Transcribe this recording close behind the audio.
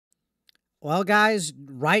Well, guys,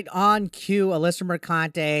 right on cue, Alyssa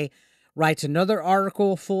Mercante writes another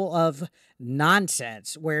article full of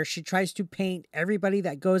nonsense where she tries to paint everybody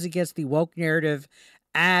that goes against the woke narrative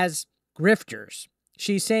as grifters.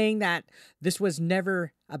 She's saying that this was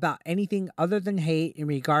never about anything other than hate in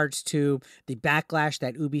regards to the backlash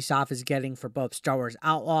that Ubisoft is getting for both Star Wars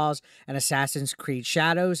Outlaws and Assassin's Creed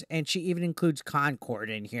Shadows, and she even includes Concord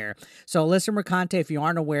in here. So Alyssa Mercante, if you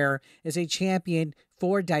aren't aware, is a champion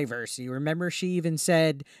for diversity. Remember, she even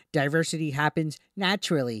said diversity happens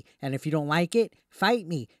naturally, and if you don't like it, fight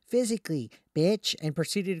me physically, bitch, and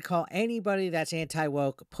proceeded to call anybody that's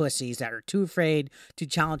anti-woke pussies that are too afraid to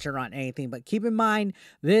challenge her on anything. But keep in mind,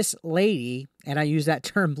 this lady, and I use that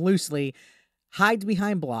term loosely, hides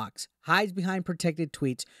behind blocks, hides behind protected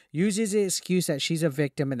tweets, uses the excuse that she's a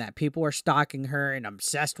victim and that people are stalking her and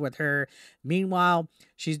obsessed with her. Meanwhile,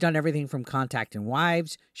 she's done everything from contacting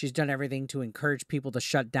wives. She's done everything to encourage people to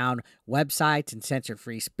shut down websites and censor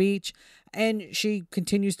free speech. And she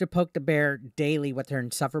continues to poke the bear daily with her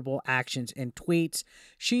insufferable actions and tweets.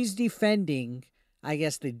 She's defending, I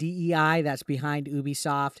guess, the DEI that's behind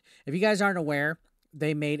Ubisoft. If you guys aren't aware,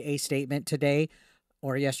 they made a statement today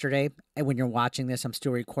or yesterday, and when you're watching this, I'm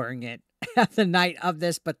still recording it at the night of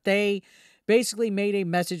this, but they basically made a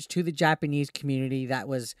message to the Japanese community that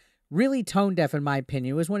was really tone deaf, in my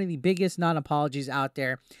opinion. It was one of the biggest non-apologies out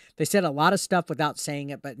there. They said a lot of stuff without saying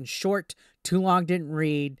it, but in short, too long didn't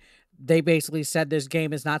read. They basically said this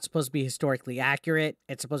game is not supposed to be historically accurate.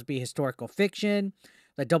 It's supposed to be historical fiction.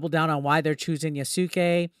 They doubled down on why they're choosing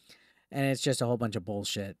Yusuke, and it's just a whole bunch of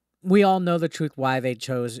bullshit. We all know the truth why they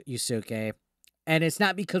chose Yusuke. And it's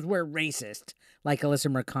not because we're racist, like Alyssa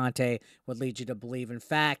Mercante would lead you to believe. In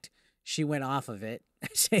fact, she went off of it,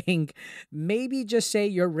 saying, maybe just say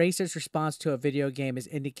your racist response to a video game is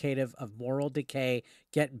indicative of moral decay.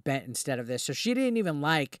 Get bent instead of this. So she didn't even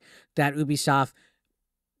like that Ubisoft,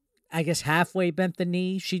 I guess, halfway bent the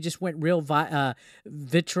knee. She just went real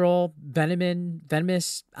vitriol,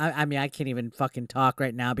 venomous. I mean, I can't even fucking talk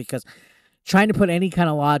right now because trying to put any kind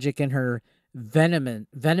of logic in her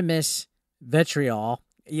venomous vitriol.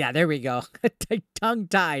 Yeah, there we go.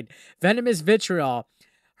 Tongue-tied. Venomous vitriol.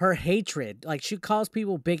 Her hatred. Like, she calls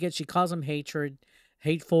people bigots. She calls them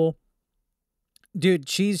hateful. Dude,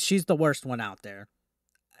 she's the worst one out there.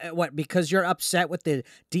 What, because you're upset with the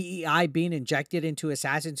DEI being injected into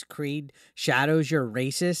Assassin's Creed Shadows, you're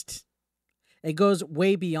racist? It goes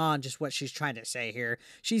way beyond just what she's trying to say here.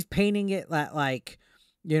 She's painting it that, like,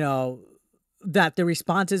 you know, that the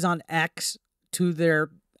responses on X to their,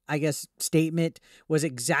 I guess, statement was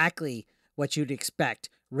exactly what you'd expect.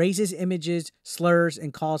 Racist images, slurs,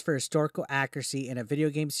 and calls for historical accuracy in a video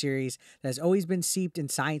game series that has always been steeped in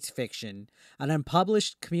science fiction. An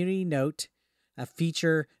unpublished community note, a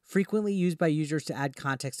feature frequently used by users to add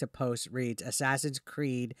context to posts, reads Assassin's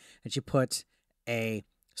Creed, and she puts a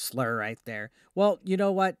slur right there. Well, you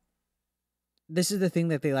know what? This is the thing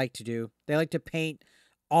that they like to do. They like to paint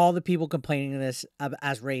all the people complaining of this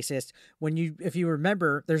as racist. If you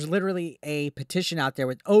remember, there's literally a petition out there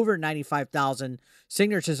with over 95,000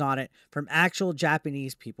 signatures on it from actual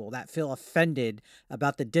Japanese people that feel offended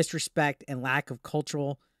about the disrespect and lack of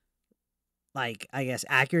cultural, like, I guess,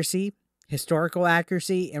 accuracy, historical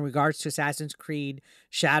accuracy in regards to Assassin's Creed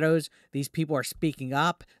Shadows. These people are speaking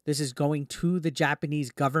up. This is going to the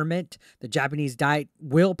Japanese government. The Japanese Diet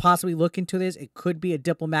will possibly look into this. It could be a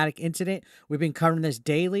diplomatic incident. We've been covering this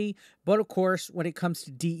daily. But of course, when it comes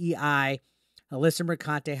to DEI, Alyssa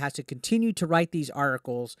Mercante has to continue to write these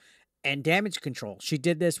articles and damage control. She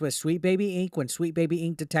did this with Sweet Baby Inc. When Sweet Baby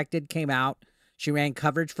Inc. Detected came out. She ran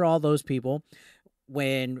coverage for all those people.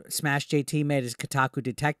 When Smash JT made his Kotaku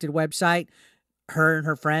Detected website, her and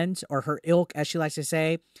her friends, or her ilk, as she likes to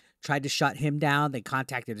say, tried to shut him down. They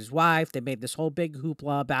contacted his wife. They made this whole big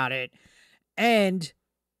hoopla about it. And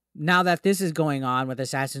now that this is going on with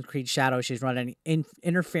Assassin's Creed Shadows, she's running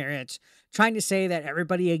interference, trying to say that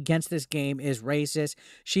everybody against this game is racist.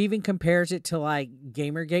 She even compares it to, like,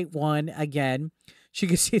 Gamergate 1 again. She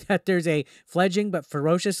can see that there's a fledgling but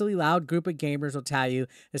ferociously loud group of gamers will tell you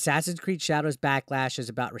Assassin's Creed Shadows Backlash is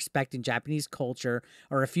about respecting Japanese culture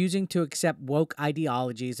or refusing to accept woke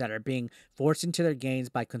ideologies that are being forced into their games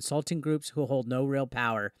by consulting groups who hold no real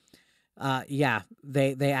power. Yeah,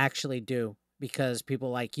 they actually do, because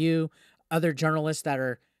people like you, other journalists that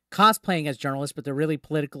are cosplaying as journalists, but they're really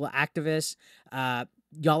political activists,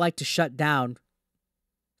 y'all like to shut down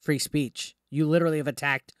free speech. You literally have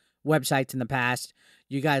attacked websites in the past.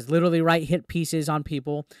 You guys literally write hit pieces on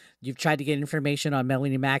people. You've tried to get information on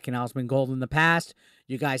Melanie Mack and Osmond Gold in the past.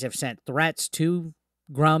 You guys have sent threats to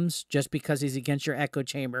Grums just because he's against your echo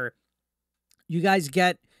chamber. You guys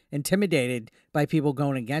get intimidated by people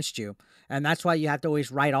going against you. And that's why you have to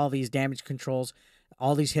always write all these damage controls,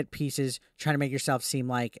 all these hit pieces, trying to make yourself seem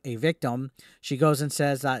like a victim. She goes and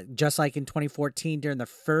says that just like in 2014, during the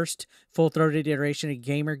first full-throated iteration of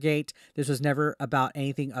Gamergate, this was never about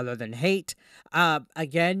anything other than hate.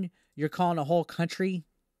 Again, you're calling a whole country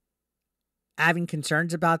having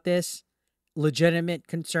concerns about this, legitimate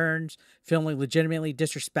concerns, feeling legitimately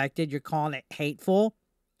disrespected. You're calling it hateful.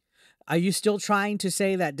 Are you still trying to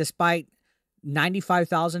say that despite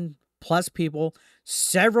 95,000 plus people,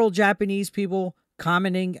 several Japanese people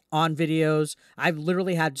commenting on videos? I've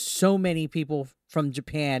literally had so many people from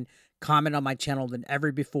Japan comment on my channel than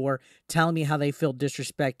ever before, telling me how they feel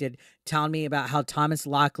disrespected, telling me about how Thomas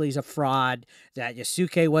Lockley's a fraud, that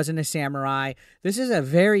Yasuke wasn't a samurai. This is a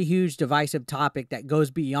very huge divisive topic that goes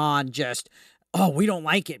beyond just, oh, we don't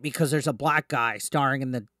like it because there's a black guy starring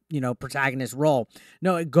in the, protagonist role.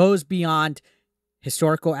 No, it goes beyond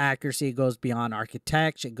historical accuracy. It goes beyond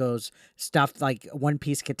architecture. It goes stuff like One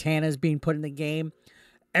Piece katanas being put in the game.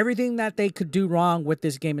 Everything that they could do wrong with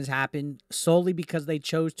this game has happened solely because they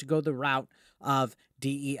chose to go the route of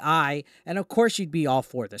DEI. And of course you'd be all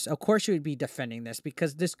for this. Of course you would be defending this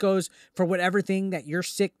because this goes for whatever thing that your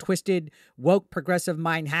sick, twisted, woke, progressive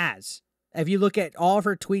mind has. If you look at all of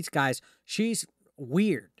her tweets, guys, she's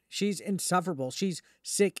weird. She's insufferable. She's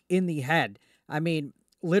sick in the head. I mean,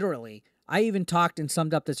 literally. I even talked and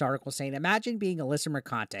summed up this article saying, imagine being Alyssa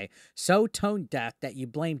Mercante, so tone deaf that you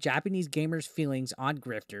blame Japanese gamers' feelings on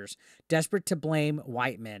grifters, desperate to blame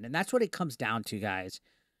white men. And that's what it comes down to, guys.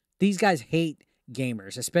 These guys hate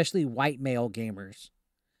gamers, especially white male gamers.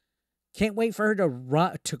 Can't wait for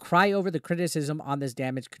her to cry over the criticism on this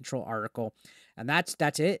damage control article. And that's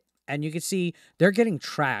it. And you can see they're getting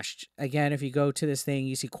trashed. Again, if you go to this thing,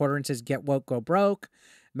 you see Quarterin says, get woke, go broke.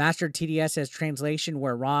 Master TDS says, translation,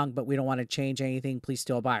 we're wrong, but we don't want to change anything. Please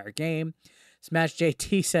still buy our game. Smash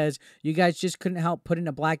JT says, you guys just couldn't help putting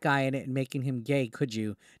a black guy in it and making him gay, could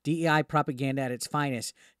you? DEI propaganda at its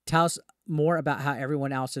finest. Tell us more about how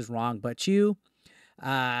everyone else is wrong but you.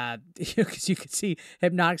 Because you can see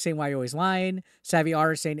Hypnotic saying, why are you always lying? Savvy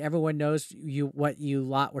Artist saying, everyone knows what you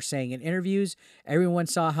lot were saying in interviews. Everyone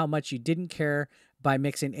saw how much you didn't care by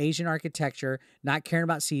mixing Asian architecture, not caring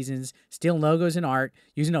about seasons, stealing logos and art,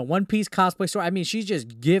 using a One Piece cosplay store. I mean, she's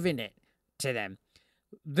just giving it to them.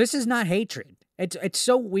 This is not hatred. It's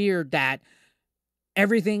so weird that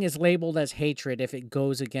everything is labeled as hatred if it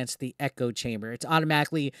goes against the echo chamber. It's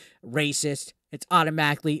automatically racist. It's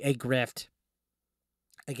automatically a grift.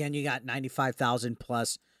 Again, you got 95,000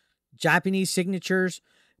 plus Japanese signatures,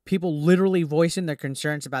 people literally voicing their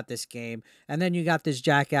concerns about this game. And then you got this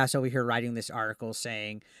jackass over here writing this article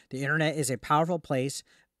saying, the internet is a powerful place,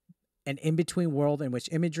 an in-between world in which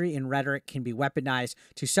imagery and rhetoric can be weaponized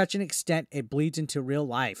to such an extent it bleeds into real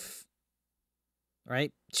life.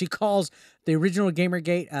 Right? She calls the original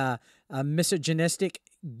Gamergate a misogynistic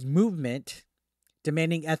movement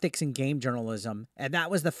demanding ethics in game journalism. And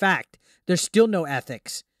that was the fact. There's still no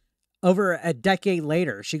ethics. Over a decade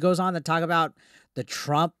later, she goes on to talk about the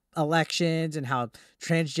Trump elections and how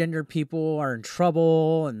transgender people are in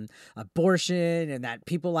trouble and abortion and that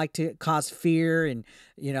people like to cause fear and,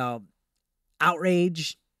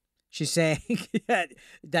 outrage. She's saying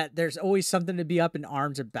that there's always something to be up in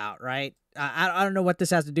arms about, right? I don't know what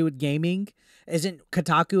this has to do with gaming. Isn't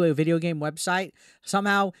Kotaku a video game website?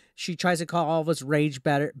 Somehow she tries to call all of us rage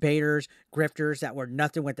baiters, grifters that were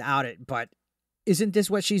nothing without it. But isn't this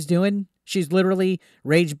what she's doing? She's literally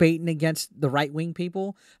rage baiting against the right-wing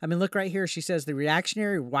people. I mean, look right here. She says the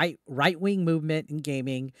reactionary right-wing movement in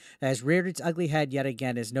gaming that has reared its ugly head yet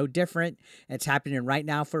again is no different. It's happening right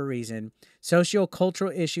now for a reason.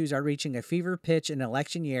 Socio-cultural issues are reaching a fever pitch in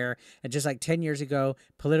election year. And just like 10 years ago,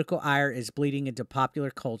 political ire is bleeding into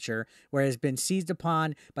popular culture, where it has been seized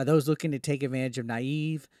upon by those looking to take advantage of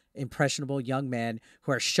naive, impressionable young men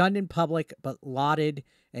who are shunned in public but lauded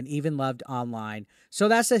and even loved online. So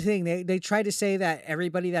that's the thing. They try to say that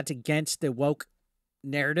everybody that's against the woke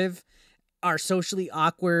narrative are socially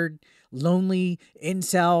awkward, lonely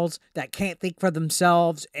incels that can't think for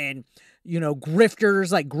themselves, and,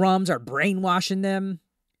 grifters like Grums are brainwashing them.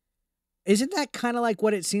 Isn't that kind of like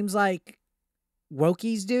what it seems like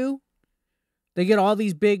wokies do? They get all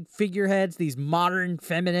these big figureheads, these modern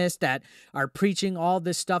feminists that are preaching all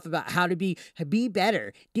this stuff about how to be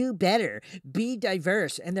better, do better, be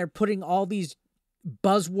diverse. And they're putting all these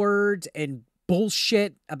buzzwords and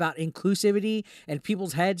bullshit about inclusivity in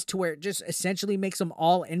people's heads to where it just essentially makes them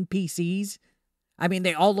all NPCs. I mean,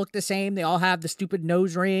 they all look the same. They all have the stupid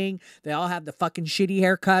nose ring. They all have the fucking shitty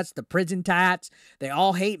haircuts, the prison tats. They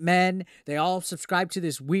all hate men. They all subscribe to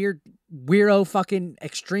this weirdo fucking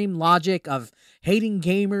extreme logic of hating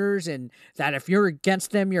gamers and that if you're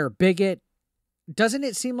against them, you're a bigot. Doesn't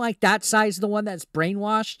it seem like that side's the one that's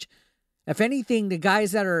brainwashed? If anything, the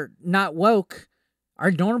guys that are not woke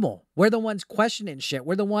are normal. We're the ones questioning shit.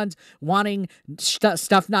 We're the ones wanting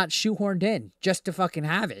stuff not shoehorned in just to fucking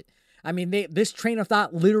have it. I mean, this train of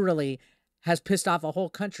thought literally has pissed off a whole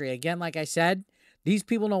country. Again, like I said, these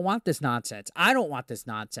people don't want this nonsense. I don't want this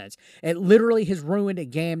nonsense. It literally has ruined a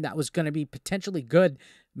game that was going to be potentially good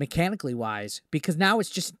mechanically wise because now it's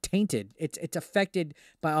just tainted. It's affected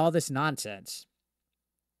by all this nonsense.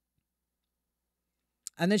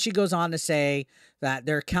 And then she goes on to say that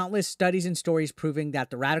there are countless studies and stories proving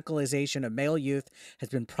that the radicalization of male youth has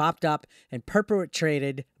been propped up and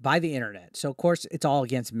perpetrated by the internet. So, of course, it's all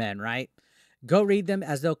against men, right? Go read them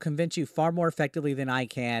as they'll convince you far more effectively than I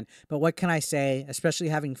can. But what can I say, especially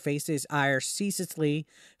having faced this ire ceaselessly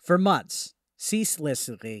for months.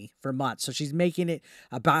 Ceaselessly for months. So she's making it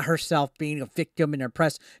about herself being a victim and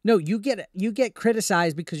oppressed. No, you get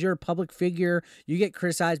criticized because you're a public figure. You get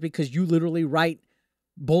criticized because you literally write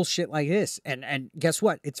bullshit like this. And guess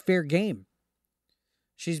what? It's fair game.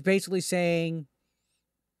 She's basically saying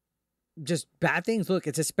just bad things. Look,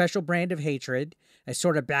 it's a special brand of hatred, a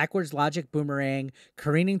sort of backwards logic boomerang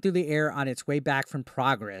careening through the air on its way back from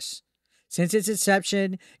progress. Since its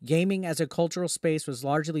inception, gaming as a cultural space was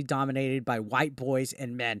largely dominated by white boys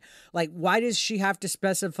and men. Like, why does she have to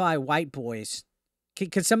specify white boys?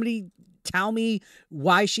 Can somebody tell me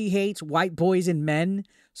why she hates white boys and men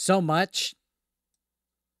so much?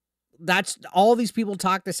 That's all these people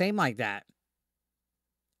talk the same like that.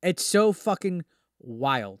 It's so fucking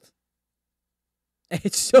wild.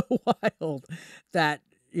 It's so wild that,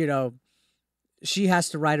 you know, she has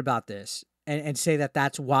to write about this and say that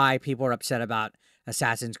that's why people are upset about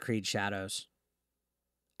Assassin's Creed Shadows.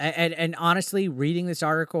 And honestly, reading this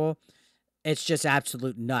article, it's just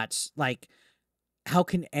absolute nuts. Like, how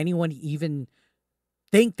can anyone even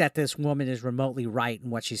think that this woman is remotely right in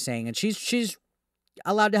what she's saying? And she's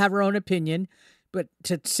allowed to have her own opinion, but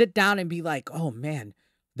to sit down and be like, oh man,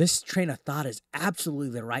 this train of thought is absolutely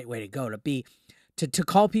the right way to go, to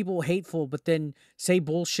call people hateful, but then say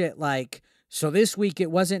bullshit like, so this week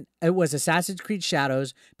it was Assassin's Creed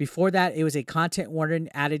Shadows. Before that, it was a content warning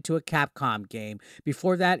added to a Capcom game.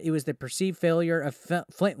 Before that, it was the perceived failure of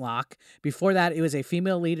Flintlock. Before that, it was a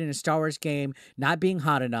female lead in a Star Wars game not being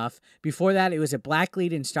hot enough. Before that, it was a black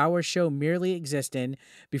lead in Star Wars show merely existing.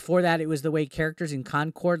 Before that, it was the way characters in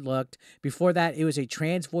Concord looked. Before that, it was a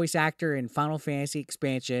trans voice actor in Final Fantasy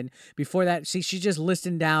expansion. Before that, see, she's just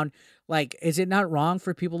listing down, like, is it not wrong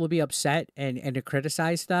for people to be upset and to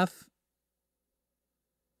criticize stuff?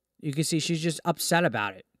 You can see she's just upset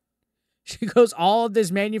about it. She goes, all of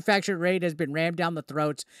this manufactured rate has been rammed down the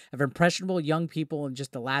throats of impressionable young people in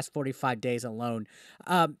just the last 45 days alone.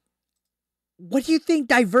 What do you think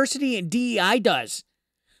diversity and DEI does?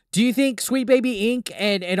 Do you think Sweet Baby Inc.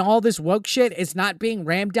 and all this woke shit is not being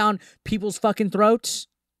rammed down people's fucking throats?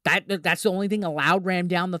 That's the only thing allowed rammed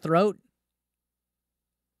down the throat?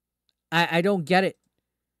 I don't get it.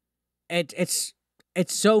 It's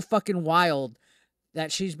so fucking wild that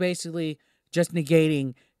she's basically just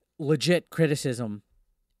negating legit criticism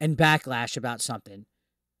and backlash about something.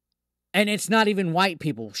 And it's not even white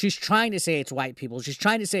people. She's trying to say it's white people. She's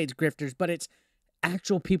trying to say it's grifters, but it's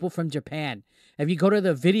actual people from Japan. If you go to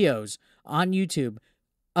the videos on YouTube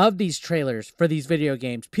of these trailers for these video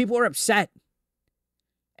games, people are upset.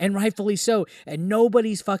 And rightfully so. And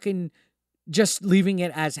nobody's fucking just leaving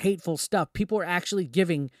it as hateful stuff. People are actually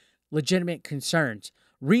giving legitimate concerns.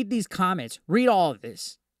 Read these comments. Read all of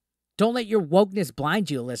this. Don't let your wokeness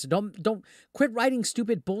blind you, Alyssa. Don't quit writing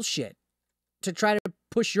stupid bullshit to try to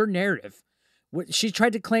push your narrative. She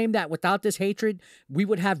tried to claim that without this hatred, we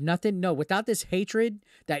would have nothing. No, without this hatred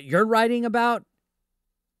that you're writing about,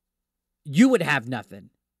 you would have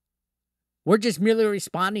nothing. We're just merely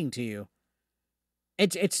responding to you.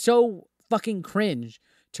 It's so fucking cringe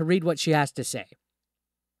to read what she has to say.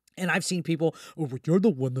 And I've seen people, oh, but you're the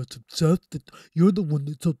one that's upset. You're the one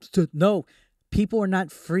that's upset. No, people are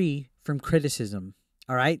not free from criticism,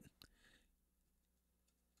 all right?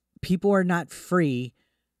 People are not free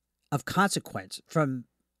of consequence from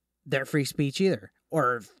their free speech either,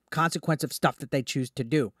 or consequence of stuff that they choose to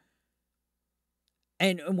do.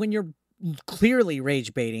 And when you're clearly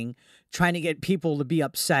rage baiting, trying to get people to be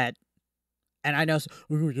upset, and I know,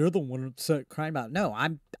 oh, you're the one upset crying about it. No,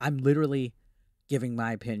 I'm literally giving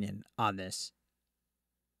my opinion on this.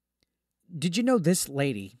 Did you know this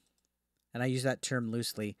lady and I use that term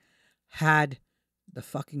loosely, had the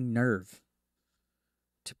fucking nerve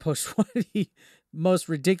to post one of the most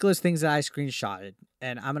ridiculous things that I screenshotted.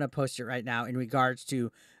 And I'm going to post it right now in regards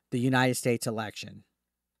to the United States election.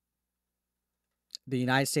 The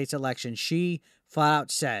United States election, she flat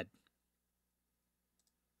out said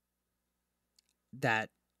that,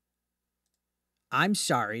 I'm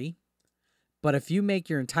sorry, but if you make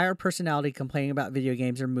your entire personality complaining about video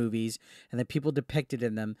games or movies and the people depicted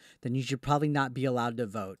in them, then you should probably not be allowed to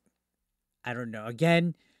vote. I don't know.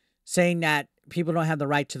 Again, saying that people don't have the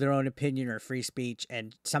right to their own opinion or free speech,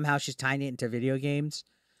 and somehow she's tying it into video games.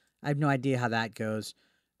 I have no idea how that goes.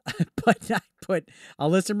 But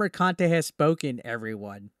Alyssa Mercante has spoken,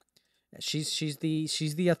 everyone. She's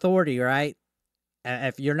the authority, right?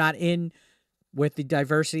 If you're not in with the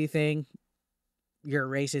diversity thing, you're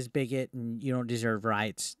a racist bigot and you don't deserve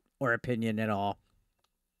rights or opinion at all.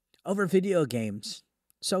 Over video games.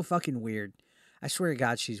 So fucking weird. I swear to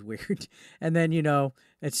God, she's weird. And then,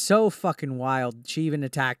 it's so fucking wild. She even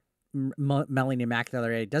attacked Melanie Mack the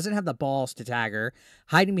other day. Doesn't have the balls to tag her.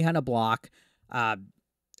 Hiding behind a block.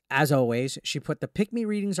 As always, she put the pick me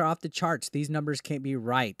readings are off the charts. These numbers can't be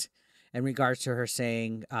right. In regards to her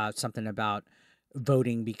saying something about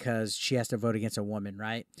voting because she has to vote against a woman,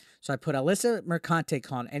 right? So I put Alyssa Mercante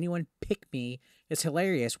calling anyone pick me. It's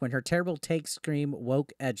hilarious when her terrible takes scream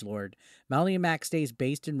woke edgelord. Melanie Mack stays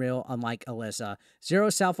based and real, unlike Alyssa. Zero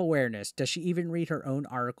self-awareness. Does she even read her own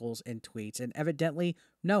articles and tweets? And evidently,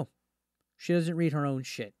 no. She doesn't read her own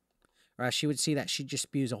shit. Or else she would see that she just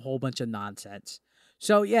spews a whole bunch of nonsense.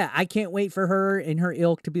 So, yeah, I can't wait for her and her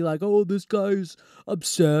ilk to be like, oh, this guy's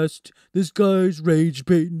obsessed. This guy's rage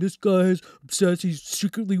baiting. This guy's obsessed. He's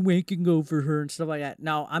secretly wanking over her and stuff like that.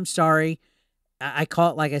 No, I'm sorry. I call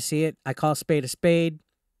it like I see it. I call a spade a spade.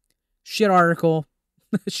 Shit article.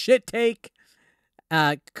 Shit take.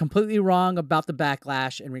 Completely wrong about the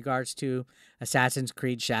backlash in regards to Assassin's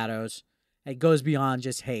Creed Shadows. It goes beyond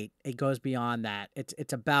just hate. It goes beyond that.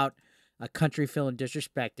 It's about a country feeling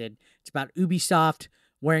disrespected. It's about Ubisoft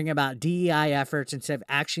worrying about DEI efforts instead of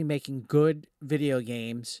actually making good video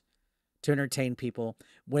games to entertain people.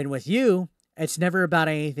 When with you, it's never about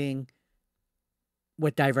anything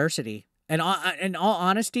with diversity. And in all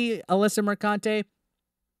honesty, Alyssa Mercante,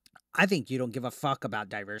 I think you don't give a fuck about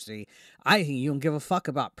diversity. I think you don't give a fuck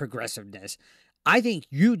about progressiveness. I think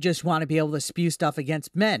you just want to be able to spew stuff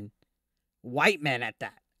against men. White men at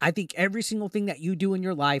that. I think every single thing that you do in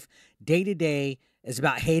your life, day to day, is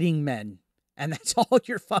about hating men. And that's all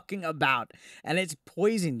you're fucking about. And it's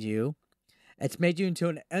poisoned you. It's made you into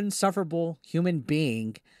an insufferable human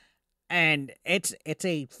being. And it's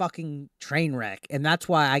a fucking train wreck. And that's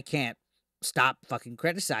why I can't stop fucking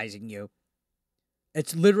criticizing you.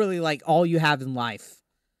 It's literally like all you have in life.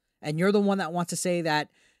 And you're the one that wants to say that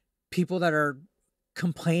people that are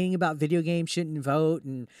complaining about video games shouldn't vote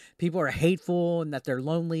and people are hateful and that they're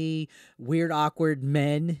lonely, weird, awkward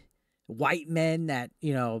men, white men that,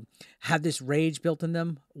 have this rage built in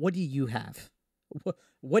them. What do you have?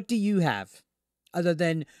 What do you have other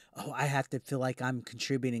than, oh, I have to feel like I'm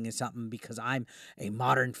contributing to something because I'm a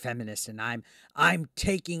modern feminist and I'm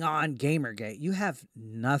taking on Gamergate. You have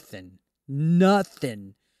nothing.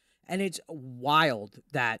 And it's wild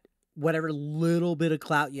that whatever little bit of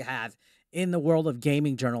clout you have in the world of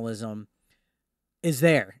gaming journalism is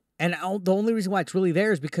there. And the only reason why it's really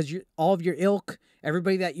there is because all of your ilk,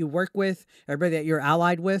 everybody that you work with, everybody that you're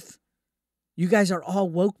allied with, you guys are all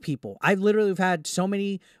woke people. I literally have had so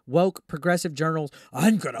many woke progressive journals.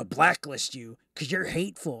 I'm going to blacklist you because you're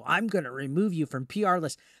hateful. I'm going to remove you from PR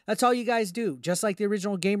lists. That's all you guys do. Just like the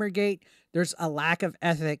original Gamergate, there's a lack of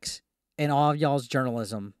ethics in all of y'all's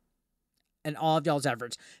journalism. And all of y'all's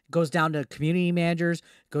efforts. It goes down to community managers,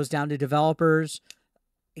 it goes down to developers,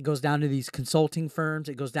 it goes down to these consulting firms,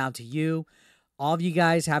 it goes down to you. All of you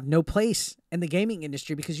guys have no place in the gaming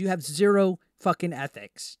industry because you have zero fucking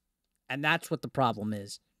ethics. And that's what the problem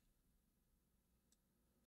is.